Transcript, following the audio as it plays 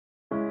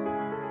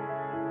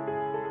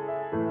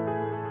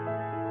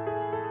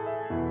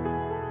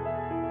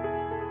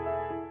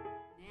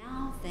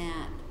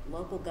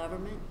local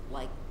government,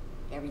 like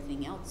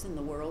everything else in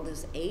the world,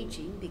 is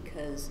aging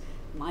because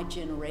my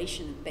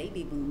generation of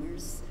baby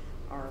boomers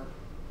are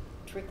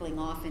trickling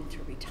off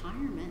into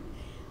retirement.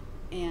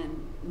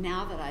 And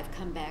now that I've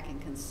come back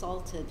and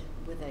consulted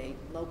with a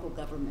local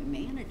government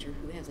manager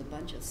who has a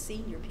bunch of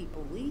senior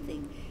people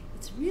leaving,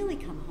 it's really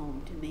come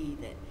home to me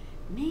that,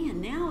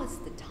 man, now is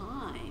the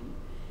time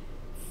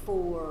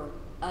for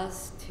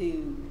us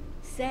to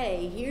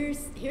say,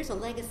 here's a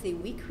legacy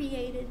we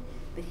created,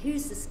 but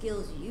here's the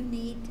skills you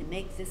need to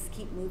make this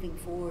keep moving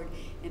forward,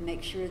 and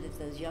make sure that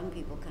those young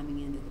people coming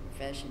into the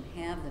profession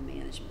have the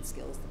management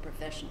skills, the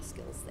professional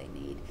skills they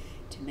need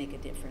to make a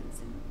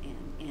difference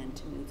and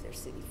to move their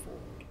city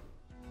forward.